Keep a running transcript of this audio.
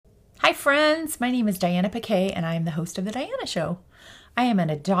Hi friends, my name is Diana Piquet and I am the host of The Diana Show. I am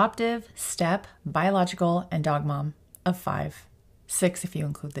an adoptive, step, biological, and dog mom of 5. 6 if you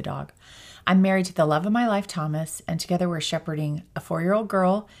include the dog. I'm married to the love of my life, Thomas, and together we're shepherding a 4-year-old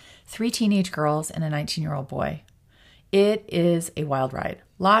girl, 3 teenage girls, and a 19-year-old boy. It is a wild ride.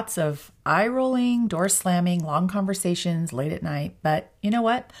 Lots of eye-rolling, door slamming, long conversations late at night, but you know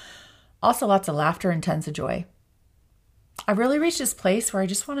what? Also lots of laughter and tons of joy. I've really reached this place where I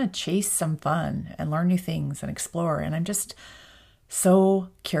just want to chase some fun and learn new things and explore, and I'm just so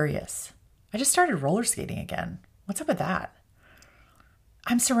curious. I just started roller skating again. What's up with that?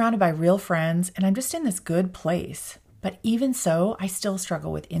 I'm surrounded by real friends, and I'm just in this good place. But even so, I still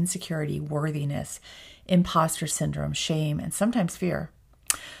struggle with insecurity, worthiness, imposter syndrome, shame, and sometimes fear.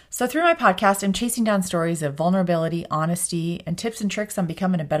 So through my podcast, I'm chasing down stories of vulnerability, honesty, and tips and tricks on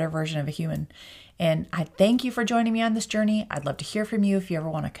becoming a better version of a human. And I thank you for joining me on this journey. I'd love to hear from you if you ever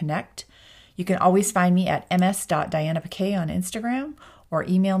want to connect. You can always find me at ms.dianapiquet on Instagram or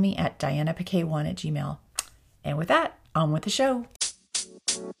email me at dianapiquet1@gmail.com. And with that, on with the show.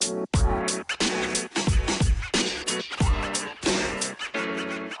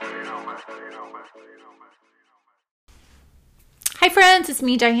 Hi friends, it's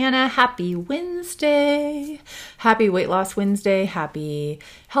me, Diana. Happy Wednesday. Happy Weight Loss Wednesday. Happy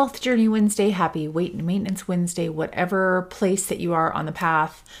Health Journey Wednesday. Happy Weight and Maintenance Wednesday. Whatever place that you are on the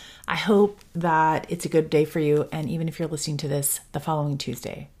path, I hope that it's a good day for you. And even if you're listening to this the following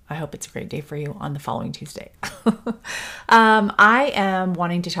Tuesday, I hope it's a great day for you on the following Tuesday. I am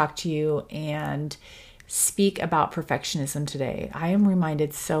wanting to talk to you and speak about perfectionism today. I am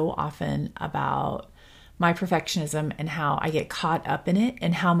reminded so often about my perfectionism and how I get caught up in it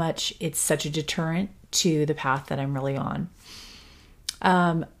and how much it's such a deterrent to the path that I'm really on.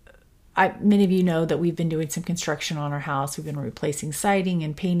 Many of you know that we've been doing some construction on our house. We've been replacing siding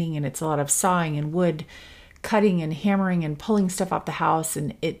and painting, and it's a lot of sawing and wood cutting and hammering and pulling stuff off the house.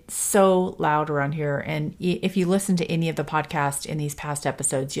 And it's so loud around here. And if you listen to any of the podcasts in these past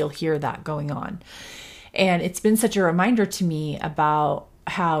episodes, you'll hear that going on. And it's been such a reminder to me about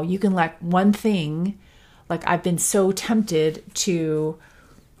how you can let one thing, like I've been so tempted to,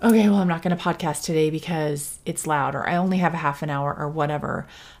 okay, well, I'm not going to podcast today because it's loud, or I only have a half an hour or whatever.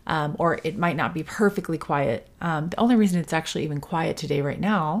 Or it might not be perfectly quiet. The only reason it's actually even quiet today right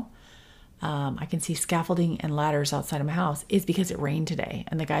now, I can see scaffolding and ladders outside of my house, is because it rained today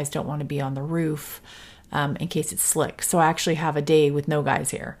and the guys don't want to be on the roof in case it's slick. So I actually have a day with no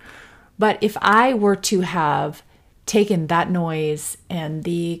guys here. But if I were to have taken that noise and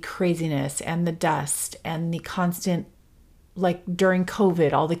the craziness and the dust and the constant, like during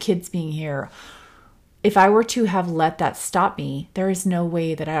COVID, all the kids being here, if I were to have let that stop me, there is no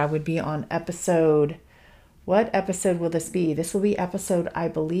way that I would be on episode, what episode will this be? This will be episode, I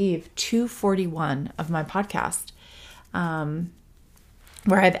believe, 241 of my podcast,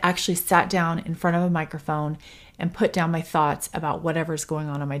 where I've actually sat down in front of a microphone and put down my thoughts about whatever's going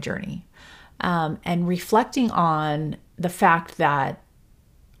on my journey. And reflecting on the fact that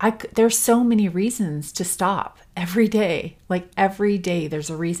there's so many reasons to stop every day. Like every day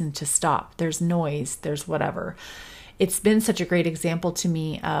there's a reason to stop. There's noise, there's whatever. It's been such a great example to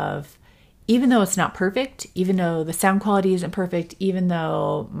me of, even though it's not perfect, even though the sound quality isn't perfect, even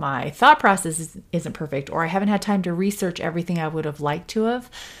though my thought process isn't perfect, or I haven't had time to research everything I would have liked to have,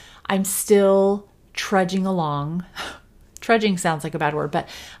 I'm still trudging along. Trudging sounds like a bad word, but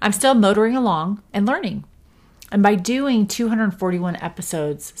I'm still motoring along and learning. And by doing 241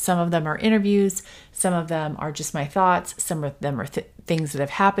 episodes, some of them are interviews, some of them are just my thoughts, some of them are things that have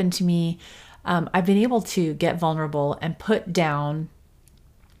happened to me. I've been able to get vulnerable and put down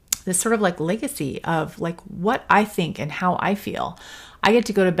this sort of like legacy of like what I think and how I feel. I get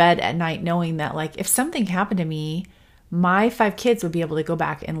to go to bed at night knowing that like if something happened to me, my 5 kids would be able to go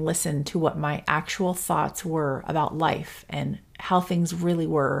back and listen to what my actual thoughts were about life and how things really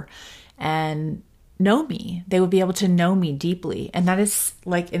were and know me. They would be able to know me deeply. And that is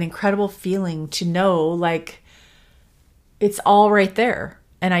like an incredible feeling to know like it's all right there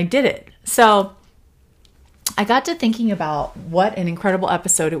and I did it. So I got to thinking about what an incredible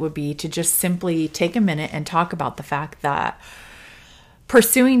episode it would be to just simply take a minute and talk about the fact that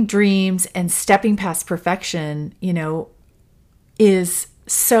pursuing dreams and stepping past perfection, is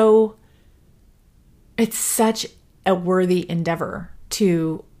it's such a worthy endeavor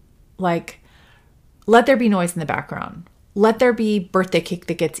to like, let there be noise in the background. Let there be birthday cake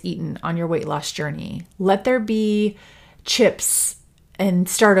that gets eaten on your weight loss journey. Let there be chips and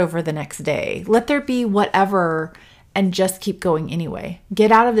start over the next day. Let there be whatever and just keep going anyway.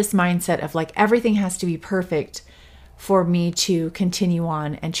 Get out of this mindset of like everything has to be perfect for me to continue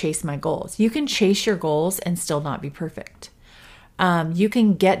on and chase my goals. You can chase your goals and still not be perfect. You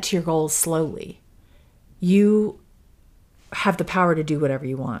can get to your goals slowly. You have the power to do whatever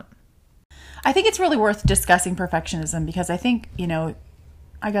you want. I think it's really worth discussing perfectionism because I think,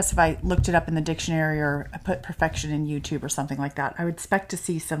 I guess if I looked it up in the dictionary or I put perfection in YouTube or something like that, I would expect to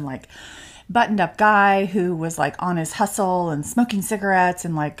see some like buttoned up guy who was like on his hustle and smoking cigarettes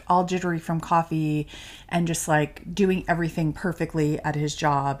and like all jittery from coffee and just like doing everything perfectly at his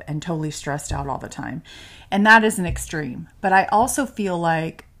job and totally stressed out all the time. And that is an extreme. But I also feel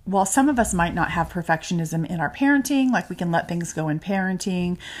like while some of us might not have perfectionism in our parenting, like we can let things go in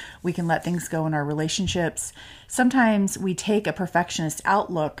parenting, we can let things go in our relationships, sometimes we take a perfectionist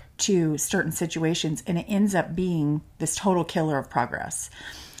outlook to certain situations and it ends up being this total killer of progress.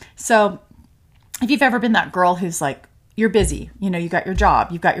 So if you've ever been that girl who's like, you're busy, you got your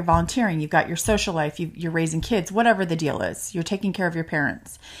job, you've got your volunteering, you've got your social life, you're raising kids, whatever the deal is, you're taking care of your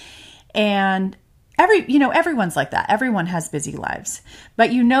parents. And everyone's like that. Everyone has busy lives,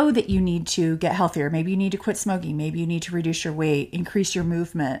 but you know that you need to get healthier. Maybe you need to quit smoking. Maybe you need to reduce your weight, increase your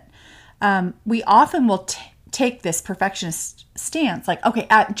movement. We often will take this perfectionist stance. Like, okay,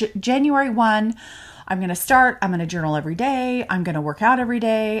 at January 1, I'm going to journal every day. I'm going to work out every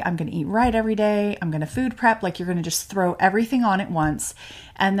day. I'm going to eat right every day. I'm going to food prep. Like you're going to just throw everything on at once.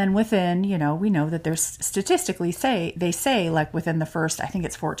 And then within, we know that there's statistically they say like within the first, I think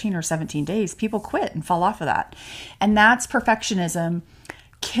it's 14 or 17 days, people quit and fall off of that. And that's perfectionism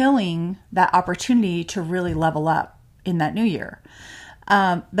killing that opportunity to really level up in that new year.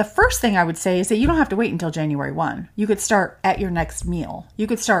 The first thing I would say is that you don't have to wait until January 1. You could start at your next meal. You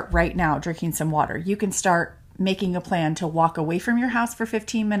could start right now drinking some water. You can start making a plan to walk away from your house for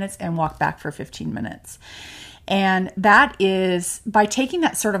 15 minutes and walk back for 15 minutes. And that is by taking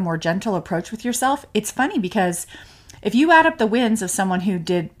that sort of more gentle approach with yourself. It's funny because if you add up the wins of someone who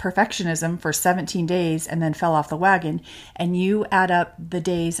did perfectionism for 17 days and then fell off the wagon, and you add up the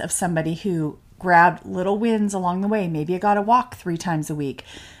days of somebody who grabbed little wins along the way. Maybe I got to walk 3 times a week.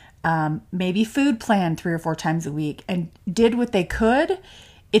 Maybe food planned 3 or 4 times a week and did what they could.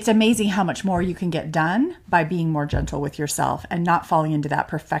 It's amazing how much more you can get done by being more gentle with yourself and not falling into that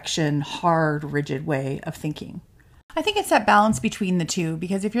perfection, hard, rigid way of thinking. I think it's that balance between the two,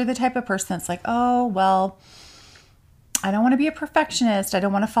 because if you're the type of person that's like, oh, well, I don't want to be a perfectionist. I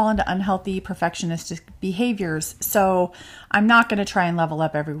don't want to fall into unhealthy perfectionistic behaviors. So I'm not going to try and level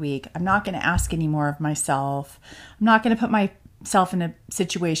up every week. I'm not going to ask any more of myself. I'm not going to put myself in a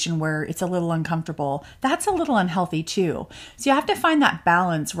situation where it's a little uncomfortable. That's a little unhealthy too. So you have to find that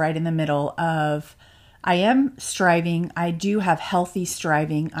balance right in the middle of, I am striving. I do have healthy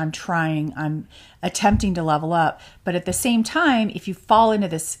striving. I'm trying. I'm attempting to level up. But at the same time, if you fall into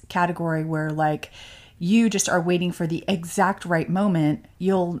this category where like, you just are waiting for the exact right moment,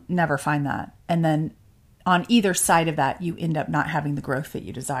 you'll never find that. And then on either side of that, you end up not having the growth that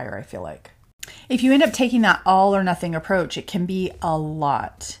you desire, I feel like. If you end up taking that all or nothing approach, it can be a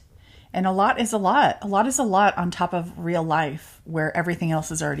lot. And a lot is a lot. A lot is a lot on top of real life where everything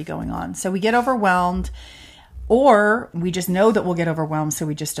else is already going on. So we get overwhelmed, or we just know that we'll get overwhelmed, so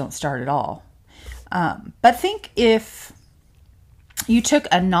we just don't start at all. But think if you took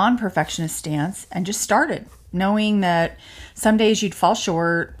a non-perfectionist stance and just started, knowing that some days you'd fall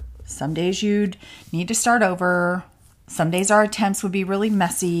short, some days you'd need to start over, some days our attempts would be really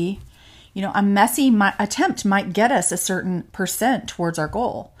messy. A messy attempt might get us a certain % towards our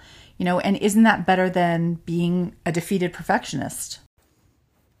goal, and isn't that better than being a defeated perfectionist?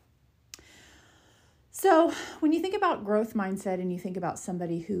 So when you think about growth mindset and you think about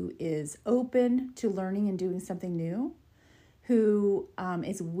somebody who is open to learning and doing something new, who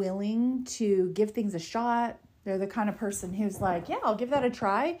is willing to give things a shot. They're the kind of person who's like, yeah, I'll give that a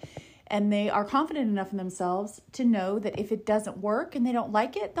try. And they are confident enough in themselves to know that if it doesn't work and they don't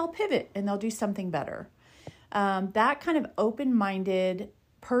like it, they'll pivot and they'll do something better. That kind of open-minded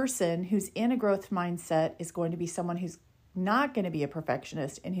person who's in a growth mindset is going to be someone who's not going to be a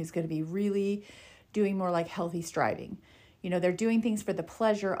perfectionist and who's going to be really doing more like healthy striving. They're doing things for the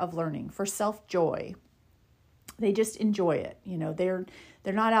pleasure of learning, for self-joy. They just enjoy it.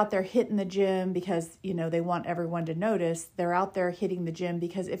 They're not out there hitting the gym because, they want everyone to notice. They're out there hitting the gym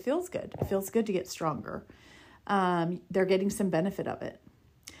because it feels good. It feels good to get stronger. They're getting some benefit of it.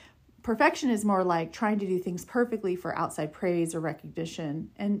 Perfection is more like trying to do things perfectly for outside praise or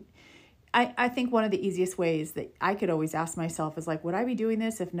recognition. And I think one of the easiest ways that I could always ask myself is like, would I be doing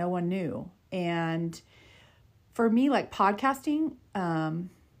this if no one knew? And for me, like podcasting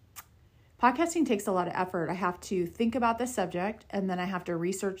takes a lot of effort. I have to think about the subject, and then I have to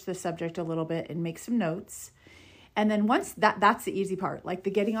research the subject a little bit and make some notes. And then once that's the easy part, like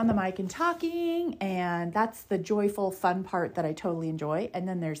the getting on the mic and talking, and that's the joyful, fun part that I totally enjoy. And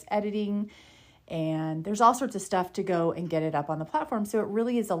then there's editing, and there's all sorts of stuff to go and get it up on the platform. So it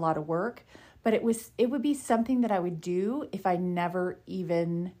really is a lot of work, but it would be something that I would do if I never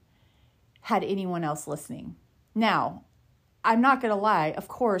even had anyone else listening. Now, I'm not going to lie. Of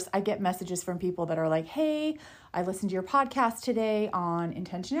course, I get messages from people that are like, hey, I listened to your podcast today on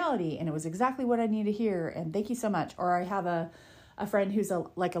intentionality and it was exactly what I need to hear. And thank you so much. Or I have a friend who's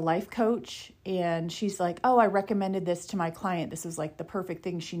like a life coach, and she's like, oh, I recommended this to my client. This was like the perfect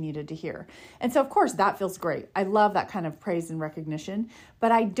thing she needed to hear. And so of course that feels great. I love that kind of praise and recognition,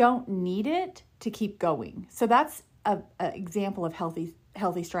 but I don't need it to keep going. So that's an example of healthy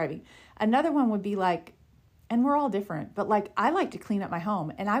striving. Another one would be like, and we're all different, but like I like to clean up my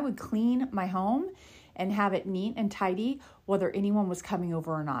home, and I would clean my home and have it neat and tidy whether anyone was coming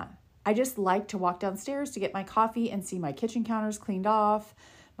over or not. I just like to walk downstairs to get my coffee and see my kitchen counters cleaned off,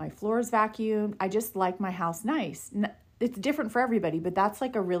 my floors vacuumed. I just like my house nice. It's different for everybody, but that's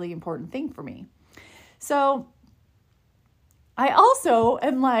like a really important thing for me. So I also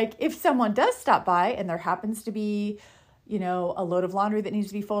am like, if someone does stop by and there happens to be, a load of laundry that needs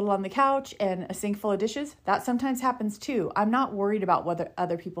to be folded on the couch and a sink full of dishes, that sometimes happens too. I'm not worried about what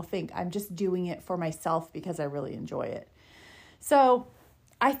other people think. I'm just doing it for myself because I really enjoy it. So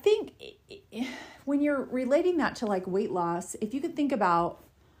I think when you're relating that to like weight loss, if you could think about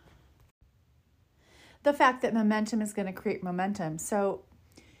the fact that momentum is going to create momentum. So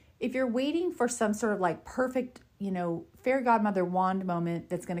if you're waiting for some sort of like perfect, fairy godmother wand moment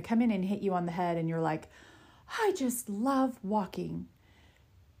that's going to come in and hit you on the head and you're like, I just love walking.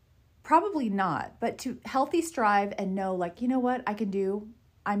 Probably not, but to healthy strive and know like, you know what I can do?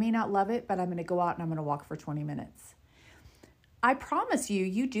 I may not love it, but I'm going to go out and I'm going to walk for 20 minutes. I promise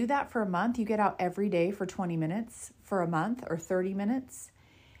you do that for a month. You get out every day for 20 minutes for a month or 30 minutes.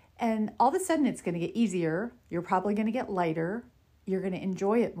 And all of a sudden it's going to get easier. You're probably going to get lighter. You're going to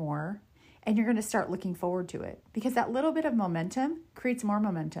enjoy it more. And you're going to start looking forward to it, because that little bit of momentum creates more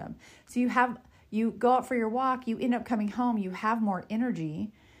momentum. So you go out for your walk, you end up coming home, you have more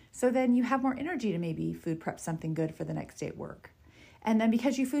energy. So then you have more energy to maybe food prep something good for the next day at work. And then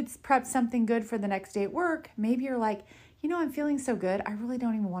because you food prep something good for the next day at work, maybe you're like, I'm feeling so good, I really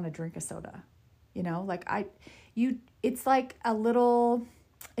don't even want to drink a soda.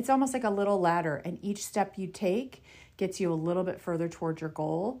 It's almost like a little ladder, and each step you take gets you a little bit further towards your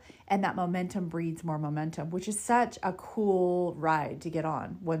goal, and that momentum breeds more momentum, which is such a cool ride to get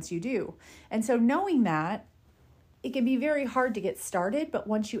on once you do. And so knowing that, it can be very hard to get started, but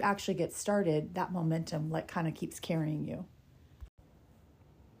once you actually get started, that momentum kind of keeps carrying you.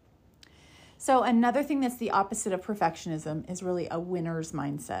 So another thing that's the opposite of perfectionism is really a winner's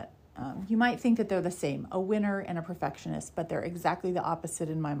mindset. You might think that they're the same, a winner and a perfectionist, but they're exactly the opposite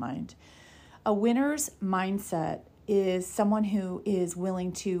in my mind. A winner's mindset is someone who is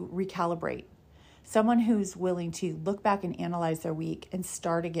willing to recalibrate, someone who's willing to look back and analyze their week and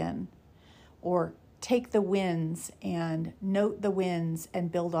start again, or take the wins and note the wins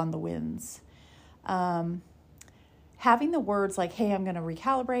and build on the wins. Having the words like, hey, I'm going to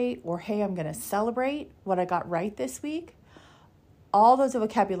recalibrate, or hey, I'm going to celebrate what I got right this week. All those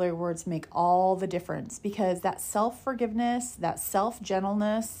vocabulary words make all the difference, because that self-forgiveness, that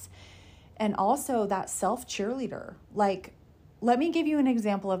self-gentleness, and also that self-cheerleader. Let me give you an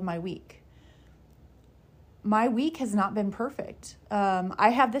example of my week. My week has not been perfect. I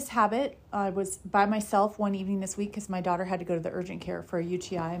have this habit. I was by myself one evening this week because my daughter had to go to the urgent care for a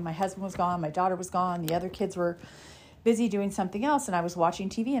UTI. My husband was gone. My daughter was gone. The other kids were busy doing something else, and I was watching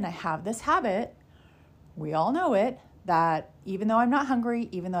TV, and I have this habit, we all know it, that even though I'm not hungry,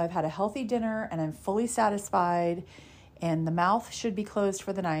 even though I've had a healthy dinner and I'm fully satisfied and the mouth should be closed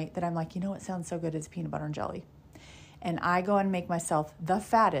for the night, that I'm like, what sounds so good is peanut butter and jelly. And I go and make myself the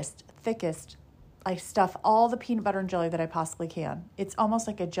fattest, thickest, I stuff all the peanut butter and jelly that I possibly can. It's almost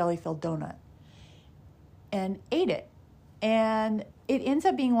like a jelly-filled donut. And ate it. And it ends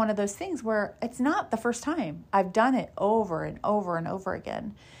up being one of those things where it's not the first time. I've done it over and over and over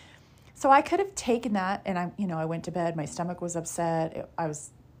again. So I could have taken that, and I went to bed. My stomach was upset. I was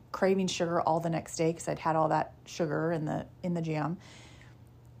craving sugar all the next day because I'd had all that sugar in the jam.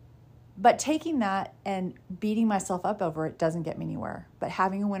 But taking that and beating myself up over it doesn't get me anywhere. But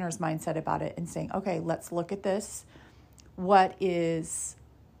having a winner's mindset about it and saying, okay, let's look at this. What is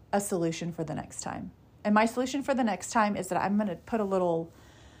a solution for the next time? And my solution for the next time is that I'm going to put a little,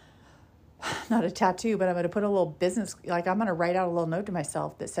 not a tattoo, but I'm going to put a little business, I'm going to write out a little note to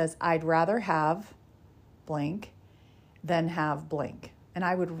myself that says, I'd rather have blank than have blank. And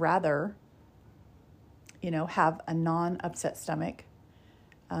I would rather have a non-upset stomach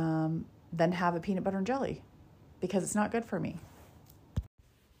than have a peanut butter and jelly, because it's not good for me.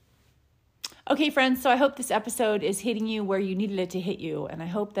 Okay, friends, so I hope this episode is hitting you where you needed it to hit you. And I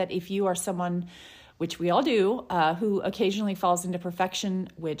hope that if you are someone, which we all do, who occasionally falls into perfection,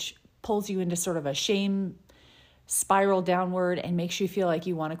 which pulls you into sort of a shame spiral downward and makes you feel like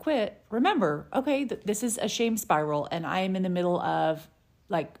you want to quit, remember, okay, this is a shame spiral, and I am in the middle of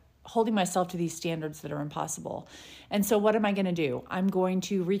like holding myself to these standards that are impossible. And so what am I going to do? I'm going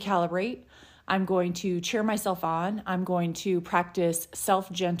to recalibrate. I'm going to cheer myself on. I'm going to practice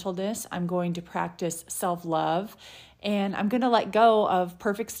self-gentleness. I'm going to practice self-love. And I'm going to let go of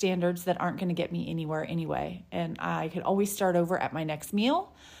perfect standards that aren't going to get me anywhere anyway. And I can always start over at my next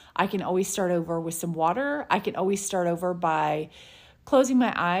meal. I can always start over with some water. I can always start over by closing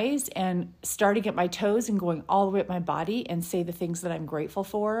my eyes and starting at my toes and going all the way up my body and say the things that I'm grateful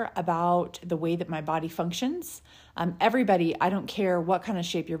for about the way that my body functions. Everybody, I don't care what kind of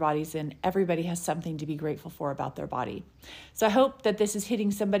shape your body's in, everybody has something to be grateful for about their body. So I hope that this is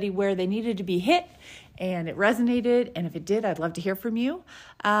hitting somebody where they needed to be hit and it resonated. And if it did, I'd love to hear from you.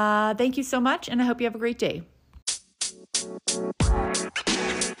 Thank you so much, and I hope you have a great day.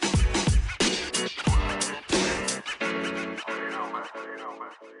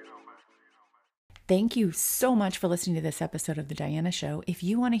 Thank you so much for listening to this episode of The Diana Show. If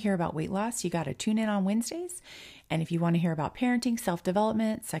you want to hear about weight loss, you got to tune in on Wednesdays. And if you want to hear about parenting,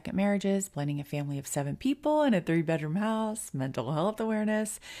 self-development, second marriages, blending a family of 7 people in a 3-bedroom house, mental health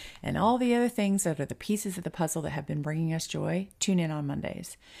awareness, and all the other things that are the pieces of the puzzle that have been bringing us joy, tune in on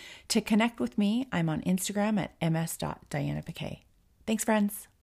Mondays. To connect with me, I'm on Instagram at ms.dianapiquet. Thanks, friends.